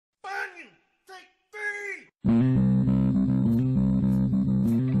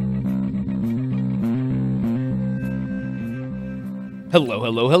Hello,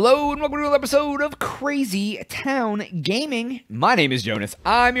 hello, hello, and welcome to another episode of Crazy Town Gaming. My name is Jonas.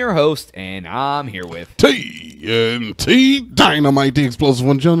 I'm your host, and I'm here with TNT Dinomight, the explosive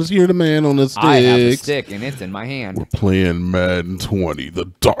one. Jonas here, the man on the stick. I have a stick, and it's in my hand. We're playing Madden 20. The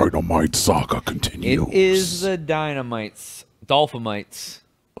Dynamite saga continues. It is the Dynamites, Dolphamites,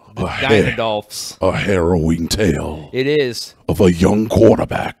 the a Dynadolphs. A harrowing tale. It is. Of a young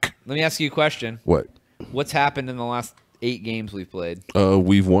quarterback. Let me ask you a question. What? What's happened in the last 8 games we've played?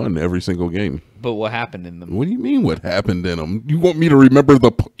 We've won every single game. But what happened in them? What do you mean what happened in them? You want me to remember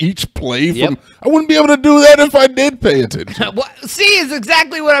each play? Yep. I wouldn't be able to do that if I did pay attention. See, is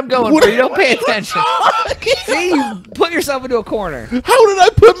exactly what I'm going for. You don't pay attention. See, you put yourself into a corner. How did I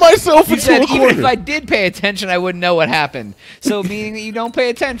put myself into a corner? Even if I did pay attention, I wouldn't know what happened. So meaning that you don't pay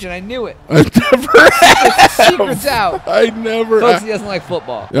attention. I knew it. I never have. Secret's out. I never. Folks, he doesn't like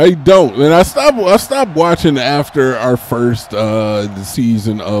football. I don't. And I stopped watching after our first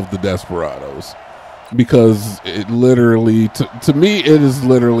season of the Desperados. Because it literally, to me, it is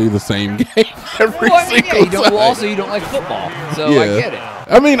literally the same game every single time. Also, you don't like football, so I get it.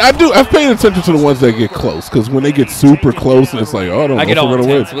 I mean, I do. I've paid attention to the ones that get close, because when they get super close, it's like, oh, I don't know if all we're gonna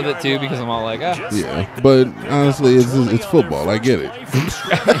win. intense with it too, because I'm all like, ah. Yeah, but honestly, it's football. I get it.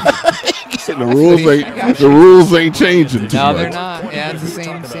 The rules ain't changing too much. No, they're not. Yeah, it's the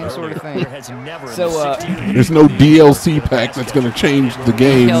same sort of thing. So there's no DLC pack that's gonna change the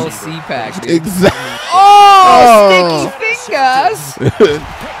game. DLC pack, dude. Exactly. Oh, sticky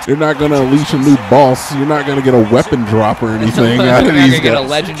fingers! You're not going to unleash a new boss. You're not going to get a weapon drop or anything out of these guys. You're not going to get a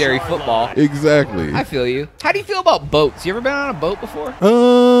legendary football. Exactly. I feel you. How do you feel about boats? You ever been on a boat before?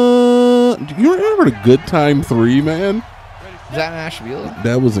 You remember the Good Time 3, man? Was that in Asheville?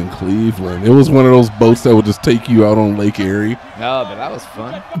 That was in Cleveland. It was one of those boats that would just take you out on Lake Erie. No, but that was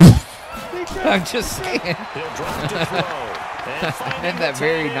fun. I'm just saying. I meant that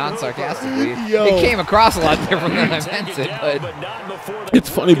very non-sarcastically. It came across a lot different than I meant it, but it's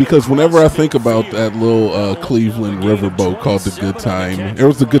funny because whenever I think about that little Cleveland riverboat called the Good Time, there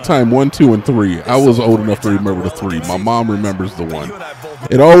was the Good Time 1, 2, and 3. I was old enough to remember the 3. My mom remembers the 1.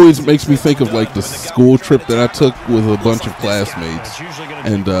 It always makes me think of like the school trip that I took with a bunch of classmates,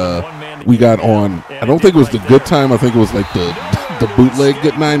 and we got on. I don't think it was the Good Time. I think it was like the bootleg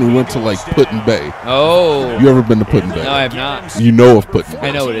Good Time. We went to like Put-in Bay. Oh, you ever been to Put-in Bay? No, I have not. You know of Put-in Bay?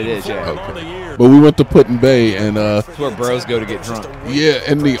 I know what it is. Yeah. Okay. But we went to Put-in Bay, and it's where bros go to get drunk. Yeah,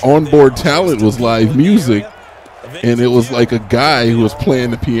 and the onboard talent was live music, and it was like a guy who was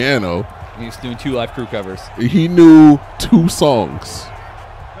playing the piano. He was doing 2 live crew covers. He knew 2 songs.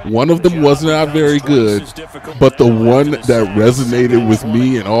 One of them was not very good, but the one that resonated with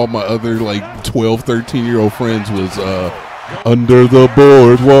me and all my other like 12, 13-year-old friends was Under the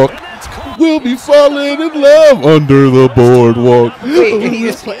Boardwalk. We'll be falling in love under the boardwalk. Wait, and he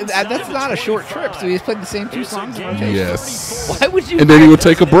just played, that's not a short trip, so he just played the same 2 songs in rotation? Yes. Why would you? And then he would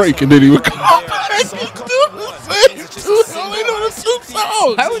take a break, and then he would come back and do the same 2 songs.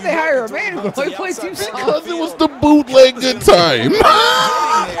 Why would they hire a man who could only play 2 songs? Because it was the bootleg Good Time.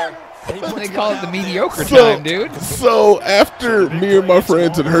 They call it the mediocre time, dude. So after me and my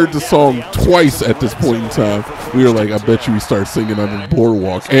friends had heard the song twice at this point in time, we were like, I bet you we start singing Under the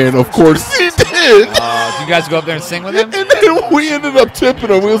Boardwalk. And of course he did. Did you guys go up there and sing with him? And then we ended up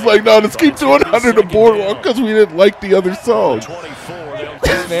tipping him. We was like, no, let's keep doing Under the Boardwalk because we didn't like the other song.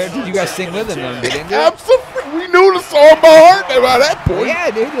 Did you guys sing with him then? Absolutely. We knew the song by heart by that point.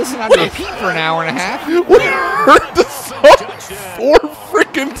 Yeah, dude. Listen, I repeat for an hour and a half. We heard the song 4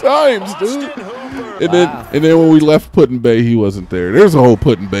 freaking times, dude. And then when we left Put-in Bay, he wasn't there. There's a whole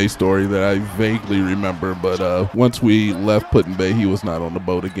Put-in Bay story that I vaguely remember, but once we left Put-in Bay, he was not on the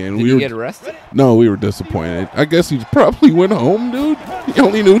boat again. Did he get arrested? No, we were disappointed. I guess he probably went home, dude. He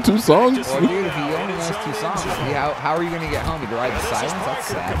only knew 2 songs. Well, dude, if he only knows 2 songs, how are you going to get home? You ride the silence? That's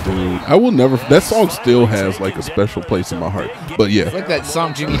sad. Dude, I will never. That song still has like a special place in my heart. But yeah. It's like that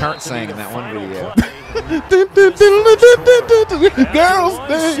song Jimmy Hart sang in that one video. Girls,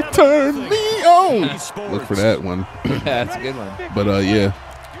 they turn me on. Look for that one. Yeah, that's a good one. But yeah.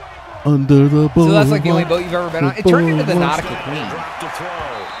 Under the boat. So that's like the only boat you've ever been on? It turned into the Nautical Queen.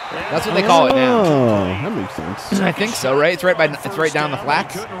 That's what they call it now. Oh, that makes sense. I think so, right? It's right down the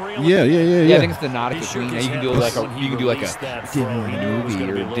flats. Yeah. I think it's the Nautical Queen. Now you can do like a dinner movie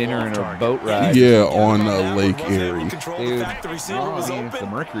or a dinner and a boat ride. Yeah, on Lake Erie. Dude, well, I mean, if the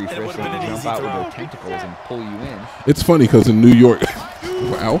mercury fish they can jump out with their tentacles and pull you in. It's funny because in New York,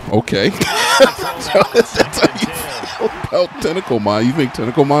 wow, okay. That's how you about Tentacle Mon? You think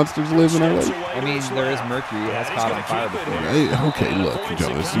tentacle monsters live in LA? I mean, there is mercury. It has caught on fire before. Hey, okay, look,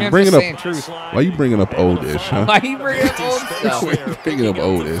 Jonas, you I'm bringing just up. saying truth. Why are you bringing up old-ish, huh? Why are you bringing up old stuff? Why are you bringing up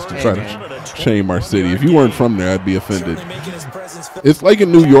old-ish to try man. to shame our city? If you weren't from there, I'd be offended. It's like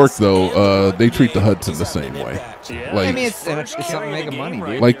in New York, though. They treat the Hudson the same way. Like, I mean, it's something making money,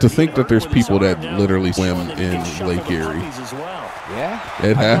 dude. like to think that there's people that literally swim in Lake Erie. Yeah,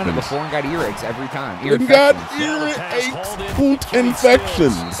 It I've done it happens. before and got earaches every time. Ear You got infections. earaches, foot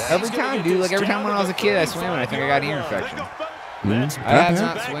infections. Every time, dude. Like every time when I was a kid, I swam and I think I got an ear infection. Mm, I have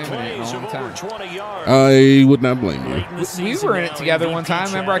not swam in it in a long time. I would not blame you. We were in it together one time.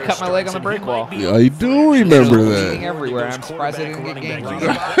 Remember, I cut my leg on the break wall. I do remember Bleeding that. everywhere. I'm surprised I didn't get gangrene.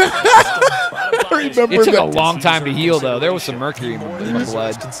 I remember It took a that. long time to heal, though. There was some mercury in my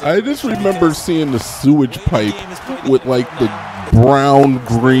blood. I just remember seeing the sewage pipe with like the brown,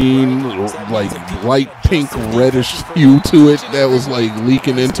 green, like light pink, reddish hue to it that was like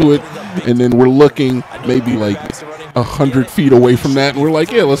leaking into it. And then we're looking maybe like 100 feet away from that, and we're like,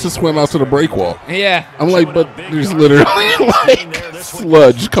 yeah, let's just swim out to the break wall. Yeah. I'm like, but there's literally like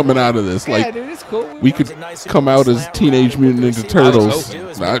sludge coming out of this. Yeah, Like, dude, it's cool. we could come out as Teenage Mutant Ninja Turtles.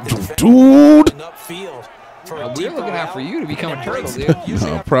 Dude. We're looking out for you to become a turtle, dude.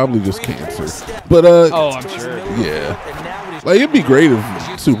 No, probably just cancer. But Oh, I'm sure. yeah, like it'd be great if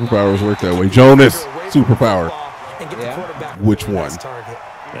superpowers worked that way. Jonas, superpower. Yeah. Which one?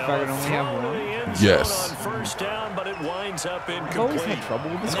 If I could only have one. Yes. I've always had trouble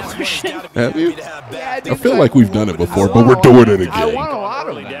with this question. Have you? Yeah, I feel like we've done it before, but we're doing it I again. want a lot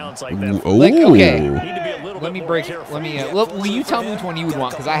of them. Oh, Like, okay. Let me break it. Let me. Will you tell me which one you would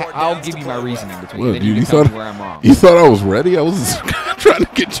want? Because I'll give you my reasoning between. Well, Then dude, you you can tell thought me where I'm wrong. you thought I was ready? I was trying to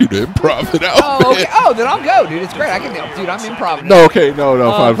get you to improv it out. Oh, okay. man. Oh, then I'll go, dude. It's great. I can, dude. I'm improv. No, okay, no,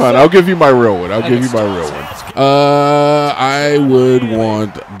 fine. so- I'll give you my real one. I'll give you my real one. I would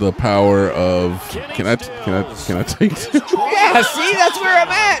want the power of. Can I take two? Yeah. See, that's where I'm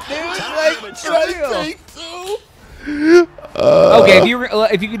at, dude. Like, for real.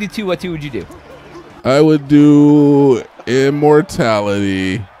 Okay, if you could do two, what two would you do? I would do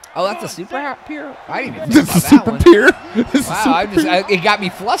immortality. Oh, that's a superhero. I didn't even think This is about super that one. peer. This is Wow, super it got me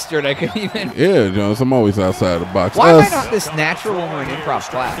flustered. I couldn't even. Yeah, Jones, I'm always outside the box. Why am I not this natural when we're in improv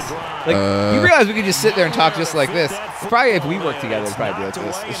class? Like, you realize we could just sit there and talk just like this. Probably if we work together, it'd probably be like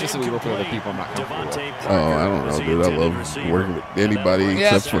this. It's just that we work with other people I'm not comfortable with. Oh, I don't know, dude. I love working with anybody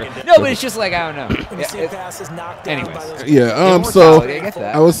Yeah, except for. no, but it's just like, I don't know. Yeah, anyways. Yeah, so Immortality, I get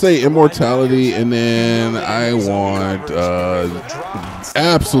that. I would say immortality, and then I want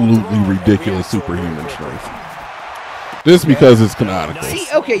absolutely ridiculous superhuman strength. Just because it's canonical. See,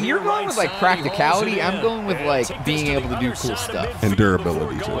 okay, you're going with like practicality. I'm going with like being able to do cool stuff. And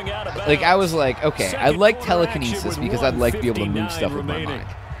durability too. Like I was like, okay, I like telekinesis because I'd like to be able to move stuff with my mind.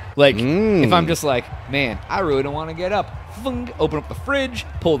 Like if I'm just like, man, I really don't want to get up. Open up the fridge,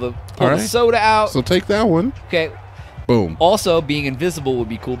 pull the soda out. So take that one. Okay. Boom. Also, being invisible would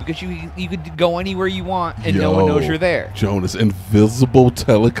be cool because you could go anywhere you want and no one knows you're there. Jonas, invisible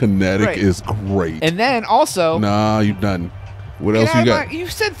telekinetic Right. is great. And then also, Nah, you done. What else you got? You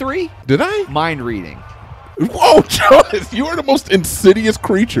said 3. Did I? Mind reading. Whoa, Jonas, you are the most insidious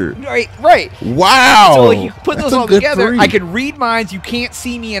creature. Right. Wow. So like you put That's those a all good together, 3. I can read minds, you can't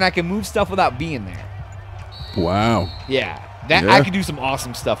see me, and I can move stuff without being there. Wow. Yeah. Yeah. I could do some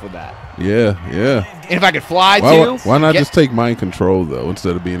awesome stuff with that. Yeah. And if I could fly too. Why not just take mind control though?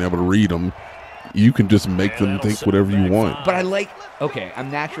 Instead of being able to read them, you can just make them think whatever you want. But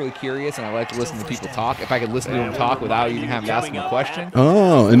I'm naturally curious and I like to listen to people talk. If I could listen to them talk without even having to ask them a question.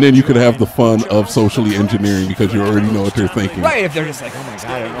 Oh, and then you could have the fun of socially engineering because you already know what they're thinking. Right, if they're just like, oh my god,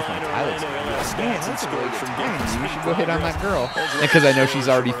 I don't know if my Tyler's going to be like, man, that's a really good time. You should go hit on that girl. Because I know she's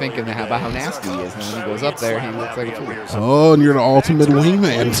already thinking about how nasty he is. And when he goes up there, he looks like a fool. Oh, and you're the ultimate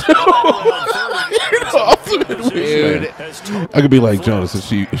wingman. You're the ultimate wingman. I could be like, Jonas,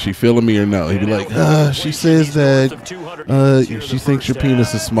 is she feeling me or no? He'd be like, she says that she thinks your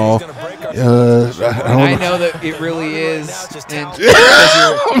penis is small. I know that it really is. And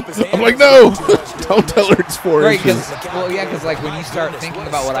I'm like, no, don't tell her it's 4 right, inches. because like when you start thinking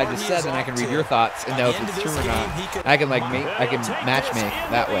about what I just said, then I can read your thoughts and know if it's true or not. I can match make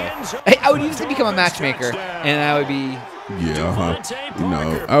that way. Hey, I would usually become a matchmaker, and I would be. Yeah,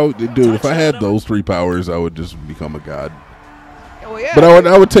 dude, if I had those 3 powers, I would just become a god. Well, yeah. But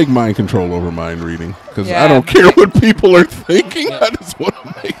I would take mind control over mind reading because I don't care what people are thinking. I just want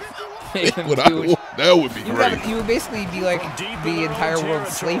to make them That would be great. You would basically be like the entire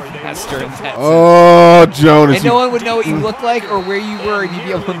world's slave master in that Oh, Jonas. And no one would know what you looked like or where you were, and you'd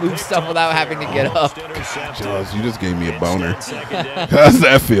be able to move stuff without having to get up. Jonas, you just gave me a boner. How's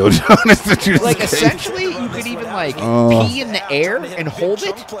that feel, Jonas? Like, essentially, you could even, like, pee in the air and hold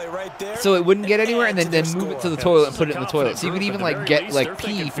it so it wouldn't get anywhere, and then move it to the toilet and put it in the toilet. So you could even, like, get, like,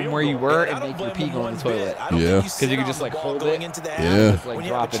 pee from where you were and make your pee go in the toilet. Yeah. Because you could just, like, hold it and just, like,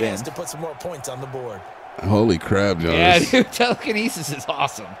 drop it in. Holy crap, Jonas. Yeah, dude, telekinesis is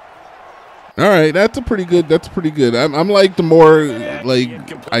awesome. All right, that's pretty good. I'm like the more like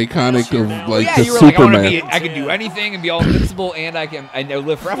iconic of like the you were Superman. Like, I can do anything and be all invincible, and I know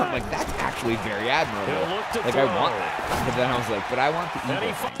live forever. I'm like, that's actually very admirable. Like, I want that, but then I was like, but I want the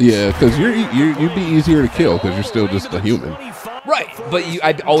evil. Yeah, because you'd be easier to kill because you're still just a human. Right, but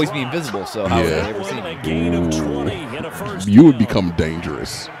I'd always be invisible, so how would they ever see me? You would become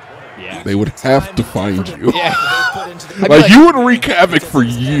dangerous. Yeah. They would have to find you. Yeah. like you would wreak havoc for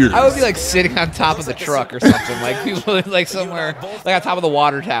years. I would be like sitting on top of the truck or something, like people like somewhere, like on top of the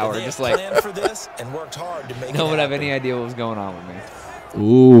water tower, just like no one would have any idea what was going on with me.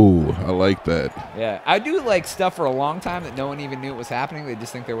 Ooh, I like that. Yeah, I do like stuff for a long time that no one even knew it was happening. They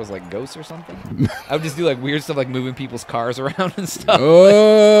just think there was like ghosts or something. I would just do like weird stuff, like moving people's cars around and stuff.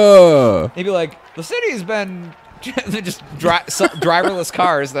 Oh. They'd be like, the city's been just driverless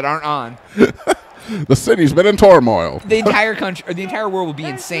cars that aren't on. The city's been in turmoil. The entire country or the entire world would be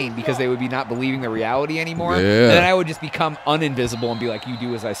insane because they would be not believing the reality anymore. Yeah. And then I would just become uninvisible and be like, you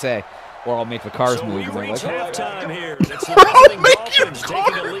do as I say, or I'll make the cars move. And they're like,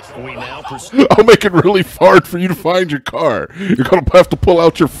 I'll make it really hard for you to find your car. You're going to have to pull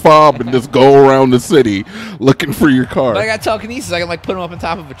out your fob and just go around the city looking for your car. But I got telekinesis. I can like put them up on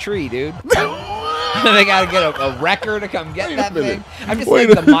top of a tree, dude. They gotta get a wrecker to come get that thing. I'm just like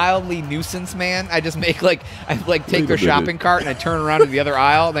the mildly nuisance man. I just make like take their shopping cart and I turn around to the other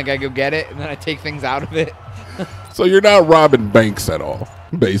aisle and then I go get it and then I take things out of it. So you're not robbing banks at all,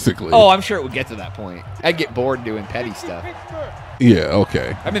 basically. Oh, I'm sure it would get to that point. I'd get bored doing petty stuff. Yeah,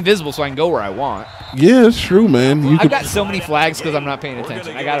 okay. I'm invisible, so I can go where I want. Yeah, it's true, man. I've got so many flags because I'm not paying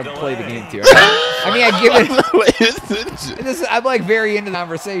attention. I gotta play the game too. I give it. I'm like very into the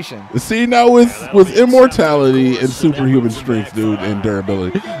conversation. See, now with immortality and superhuman strength, dude, and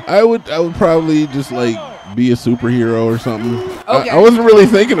durability, I would probably just like be a superhero or something. Okay. I wasn't really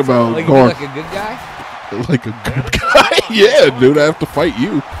thinking about like going like a good guy. Like a good guy, yeah, dude. I have to fight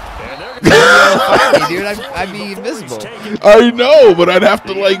you. Fight me, dude. I'd be invisible. I know, but I'd have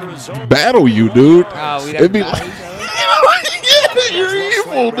to like battle you, dude. Oh, we'd have It'd be like, yeah, you're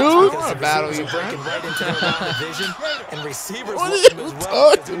evil, dude. To battle you, What are you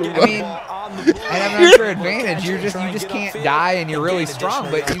talking about? I mean, I have an unfair advantage. You just can't die, and you're really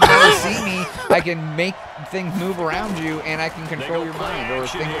strong. But you never see me. I can make things move around you, and I can control your mind or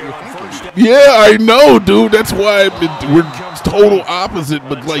think what you're thinking. Yeah, I know, dude. That's why we're total opposite,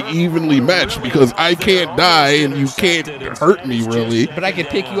 but like evenly matched because I can't die and you can't hurt me really. But I could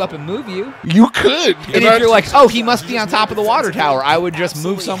pick you up and move you. You could. And if you're like, oh, he must be on top of the water tower, I would just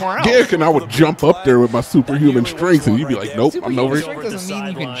move somewhere else. Yeah, and I would jump up there with my superhuman strength, and you'd be like, nope, I'm over here. Superhuman strength doesn't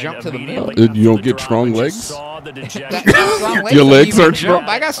mean you can jump to the moon. You don't get strong legs? Strong legs Your legs aren't strong?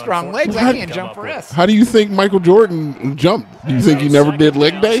 I got strong legs. I can't jump for this. How do you think Michael Jordan jumped? Do you think he never did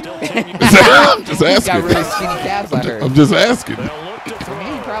leg day? I'm just asking. He's got really skinny calves, I heard. I'm just asking. For me,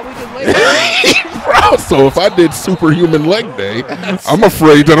 he probably did leg day. So if I did superhuman leg day, I'm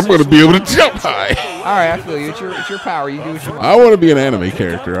afraid that I'm going to be able to jump high. All right, I feel you. It's your power. You do what you want. I want to be an anime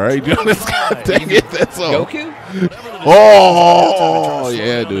character, all right, Jonas? Dang it, that's all. Goku? Oh,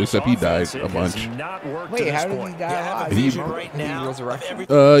 yeah, dude, except he died a bunch. Wait, how did he die alive? He resurrected?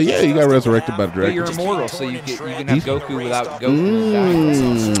 Yeah, he got resurrected by the dragon. But you're immortal, so you can have Goku without Goku dying.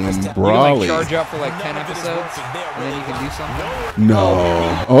 You can like charge up for like 10 episodes, and then you can do something?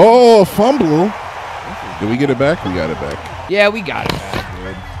 No. Oh, fumble. Did we get it back? We got it back. Yeah, we got it back,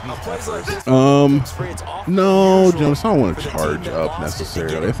 dude. No, Jonas, I don't want to charge up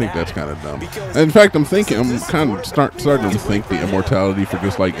necessarily. I think that's kind of dumb. In fact, I'm kind of starting to think the immortality for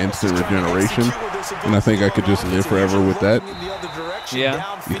just like instant regeneration, and I think I could just live forever with that.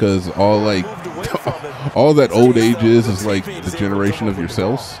 Yeah. Because all that old age is like the generation of your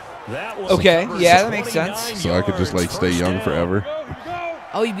cells. Okay, yeah, that makes sense. So I could just like stay young forever.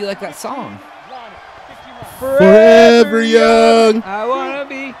 Oh, you'd be like that song. Forever young. I wanna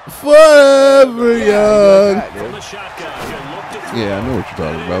be forever young. Yeah, I know what you're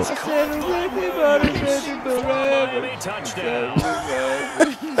talking about.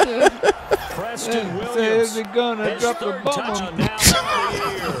 Preston Williams gonna drop the bomb.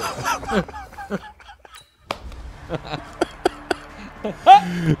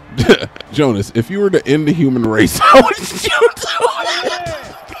 Jonas, if you were to end the human race, how would you do it?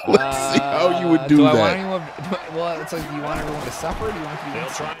 Let's see how you would do that. Well, it's like, do you want everyone to suffer? Or do you want to be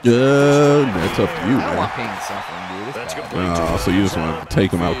that's up to you, I man. don't want pain and suffering, dude. It's bad. Oh, so you just want to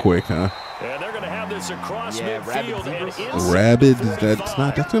take them out quick, huh? And they're going to have this across midfield. Rabid?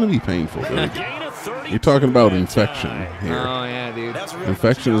 That's going to be painful, dude. You're talking about infection here. Oh, yeah, dude.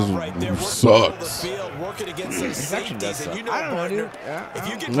 Infection sucks. Infection does suck. I don't know, dude.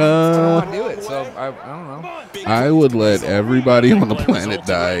 I don't want to do it, so I don't know. I would let everybody on the planet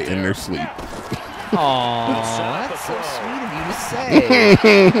die in their sleep. Aw, that's so sweet of you to say.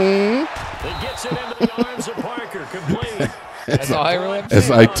 It gets it into the arms of Parker, complete. That's all I really have to As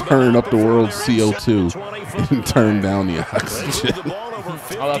say. I turn up the world's CO2 and turn down the oxygen. Oh,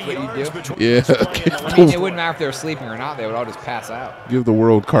 that's what you do? Yeah. I mean, it wouldn't matter if they were sleeping or not. They would all just pass out. Give the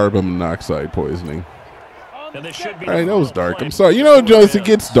world carbon monoxide poisoning. And this should be All right, that was dark. I'm sorry. You know, Jonas, it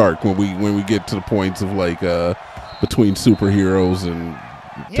gets dark when we get to the points of like between superheroes and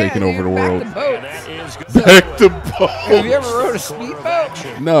taking over the world. Back to boat. Have you ever rode a speedboat?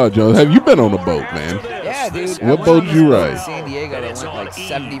 No, Jonas. Have you been on a boat, man? Yeah, dude. What boat did you ride? In San Diego that went like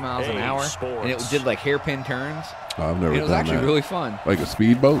 70 miles an hour, and it did like hairpin turns. Oh, I've never It was done actually that. really fun. Like a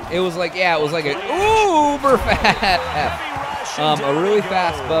speedboat? It was like, yeah, it was like an uber fast, a really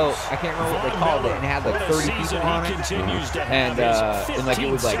fast boat. I can't remember what they called it, and it had like 30 people on it. And like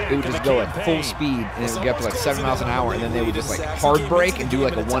it would just go at full speed, and it would get up to like 7 miles an hour, and then they would just like hard brake and do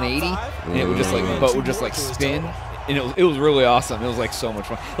like a 180, and it would just like the boat would just like spin, and it was really awesome. It was like so much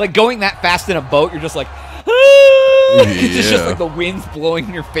fun. Like going that fast in a boat, you're just like, it's just like the wind's blowing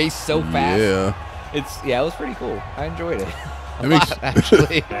in your face so fast. Yeah. It was pretty cool. I enjoyed it. That makes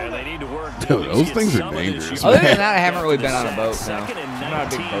Actually. Dude, those things are dangerous. Other than that, I haven't really been on a boat, no. I'm not a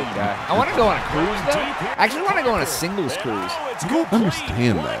big boat guy. I want to go on a cruise, though. I actually want to go on a singles cruise. I don't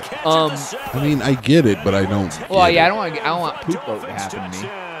understand that. I mean, I get it, but I don't. Well, yeah, I don't want poop boat to happen to me.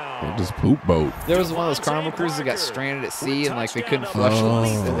 Just poop boat. There was one of those Carnival cruises that got stranded at sea, and like they couldn't flush them,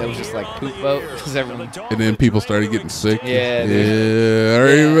 and it was just like poop boat because everyone. And then people started getting sick. Yeah, I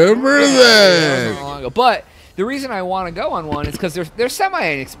remember that wasn't that. long ago. But the reason I want to go on one is because they're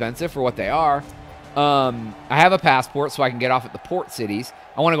semi-inexpensive for what they are. I have a passport, so I can get off at the port cities.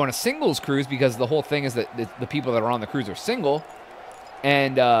 I want to go on a singles cruise because the whole thing is that the people that are on the cruise are single,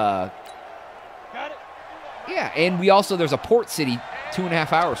 and yeah, and we also there's a port city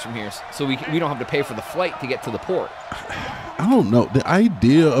 2.5 hours from here, so we don't have to pay for the flight to get to the port. I don't know. The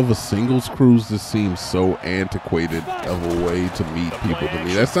idea of a singles cruise just seems so antiquated of a way to meet people to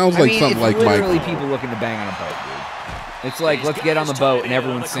me. That sounds like something like it's literally people looking to bang on a boat, dude. It's like, let's get on the boat and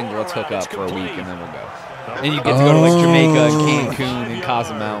everyone's single. Let's hook up for a week and then we'll go. And you get to go to like Jamaica and Cancun and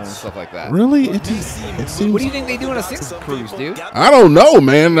Cozumel and stuff like that. Really? It seems. What do you think they do on a singles cruise, dude? I don't know,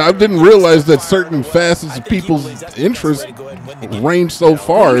 man. I didn't realize that certain facets of people's interests range so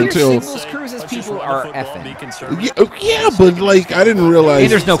far until. Singles cruises, people are effing. Yeah, but like I didn't realize.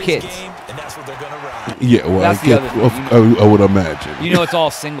 And there's no kids. Yeah, well, That's the other thing. I would imagine. You know, it's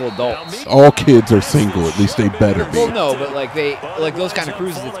all single adults. All kids are single. At least they better be. Well, no, but like those kind of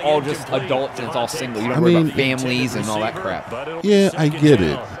cruises, it's all just adults and it's all single. You don't worry about families and all that crap. Yeah, I get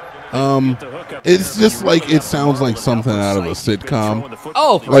it. It's just like it sounds like something out of a sitcom.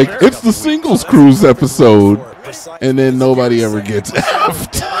 Oh, for like sure. it's the singles cruise episode, and then nobody ever gets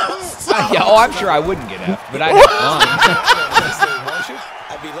effed. Yeah, I'm sure I wouldn't get effed, but I'd have fun.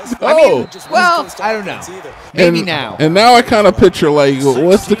 Well, I don't know. Maybe now. And now I kind of picture like,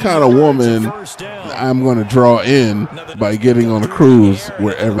 what's the kind of woman I'm going to draw in by getting on a cruise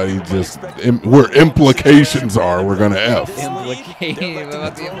where everybody where implications are, we're going to F.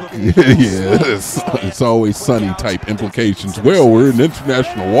 Yeah, it's always sunny type implications. Well, we're in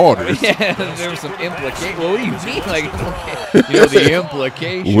international waters. Yeah, there was some implications. Well, what do you mean, like, the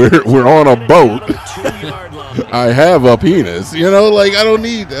implications? We're on a boat. I have a penis. You know, like I don't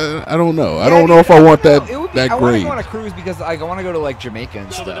need. I don't know. I don't know if I want that I great. want to go on a cruise because like, I want to go to like Jamaica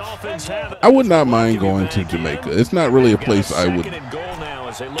and stuff. I would not mind going to Jamaica. It's not really a place I would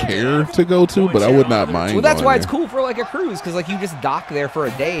care to go to, but I would not mind. Well, that's going why there. it's cool for like a cruise because like you just dock there for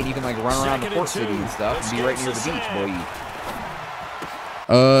a day and you can like run around the port city and stuff and be right near the beach, boy.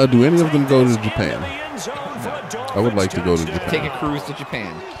 Do any of them go to Japan? I would like to go to Japan. Take a cruise to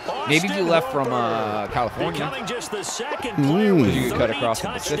Japan. Maybe if you left from California, you could cut across the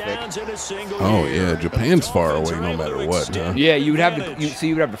Pacific. Oh yeah, Japan's far away no matter what. Huh? Yeah, you would have to.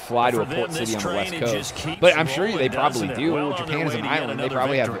 You would have to fly to a port city on the west coast. But I'm sure they probably do. Japan is an island. They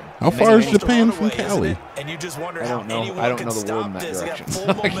probably have. How far is Japan from Cali? I don't know. I don't know the world in that direction.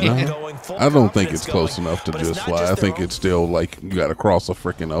 I don't think it's close enough to just fly. I think it's still like you got to cross a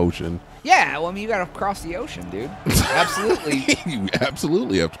freaking ocean. Yeah, well, I mean, you got to cross the ocean, dude. Absolutely. You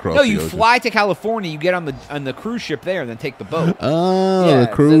absolutely have to cross the ocean. No, you fly to California, you get on the cruise ship there, and then take the boat. Oh, yeah, the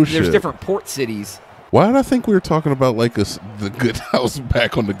cruise ship. There's different port cities. Why did I think we were talking about like the Good House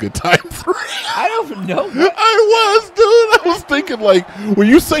back on the Good Time 3? I don't know. I was, dude. I was thinking like when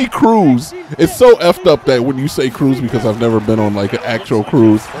you say cruise, it's so effed up that when you say cruise, because I've never been on like an actual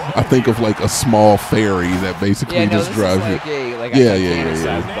cruise, I think of like a small ferry that basically just drives you.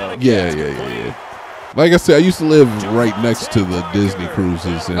 Yeah. Like I said, I used to live right next to the Disney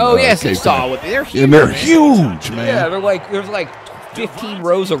cruises. In, yes, Cape you saw Town. what they're huge. And they're huge, man. Yeah, there's like 15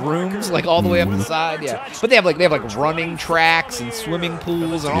 rows of rooms, like all the way up the side. Yeah, but they have like running tracks and swimming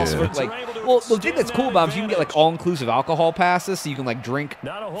pools and all sorts. Like, well, the thing that's cool about them is you can get like all-inclusive alcohol passes, so you can like drink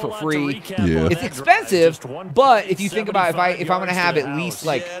for free. Yeah. It's expensive, but if you think about if I'm gonna have at least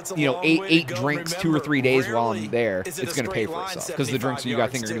like eight drinks 2 or 3 days while I'm there, it's gonna pay for itself because the drinks you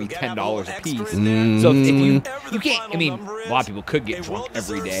got think are gonna be $10 a piece. So if you can't, I mean, a lot of people could get drunk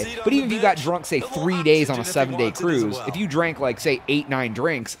every day, but even if you got drunk say 3 days on a 7-day cruise, if you drank like say 8-9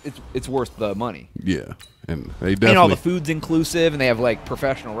 drinks, it's worth the money. Yeah, and they definitely. And all the food's inclusive, and they have like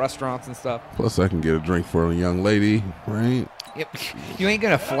professional restaurants and stuff. Plus, I can get a drink for a young lady, right? Yep. You ain't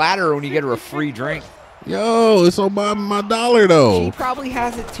gonna flatter her when you get her a free drink. Yo, it's on my dollar though. She probably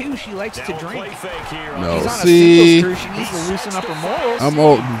has it too. She likes to drink. No, She's on see, a singles cruise. She needs to loosen up her morals. I'm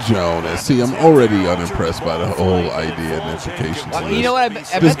old Jonas. See, I'm already unimpressed by the whole idea and implications. Well, of this. you know what?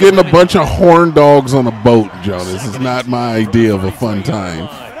 Just getting a bunch of horn dogs on a boat, Jonas, is not my idea of a fun time.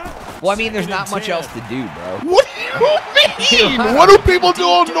 Well, I mean, there's not much else to do, bro. What do you mean? What do people do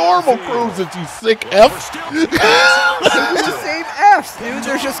on normal cruises, you sick F? The same F's, dude.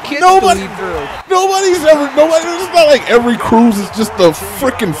 There's just kids to lead through. It's not like every cruise is just a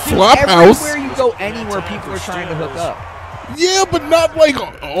freaking flop house. Everywhere you go, anywhere people are trying to hook up. Yeah, but not like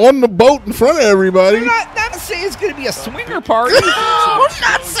on the boat in front of everybody. You're not saying it's going to be a swinger party. I'm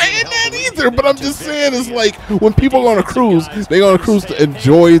not saying that either, but I'm just saying it's like when people go on a cruise, they go on a cruise to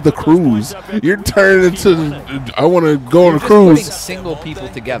enjoy the cruise. You're turning into, I want to go on a cruise. Putting single people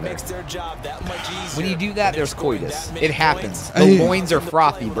together. When you do that, there's coitus. It happens. The loins are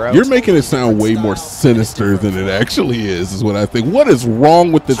frothy, bro. You're making it sound way more sinister than it actually is what I think. What is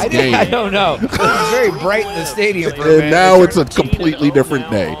wrong with this game? I don't know. It was very bright in the stadium for a minute. minute. Now it's a completely different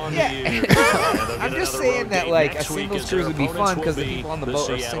day. Yeah. I'm just saying that like a singles cruise would be fun because the people on the boat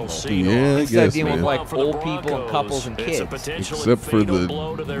are single. Yeah, I Instead guess, of dealing with man. like old people and couples and kids. Except for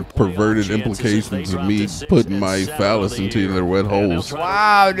the perverted implications of me putting my phallus into their wet holes.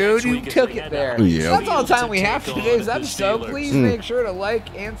 Wow, dude, you took it there. Yeah. That's all the time we have for today's episode. Please make sure to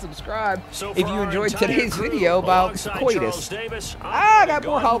like and subscribe if you enjoyed today's video about coitus. I got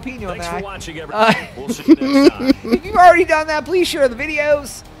more jalapeno in that. If you've already done that, please share the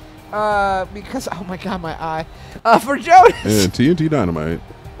videos. Because, oh my god, my eye. For Jonas. And TNT Dinomight.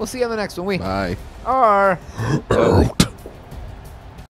 We'll see you on the next one. We Bye. are...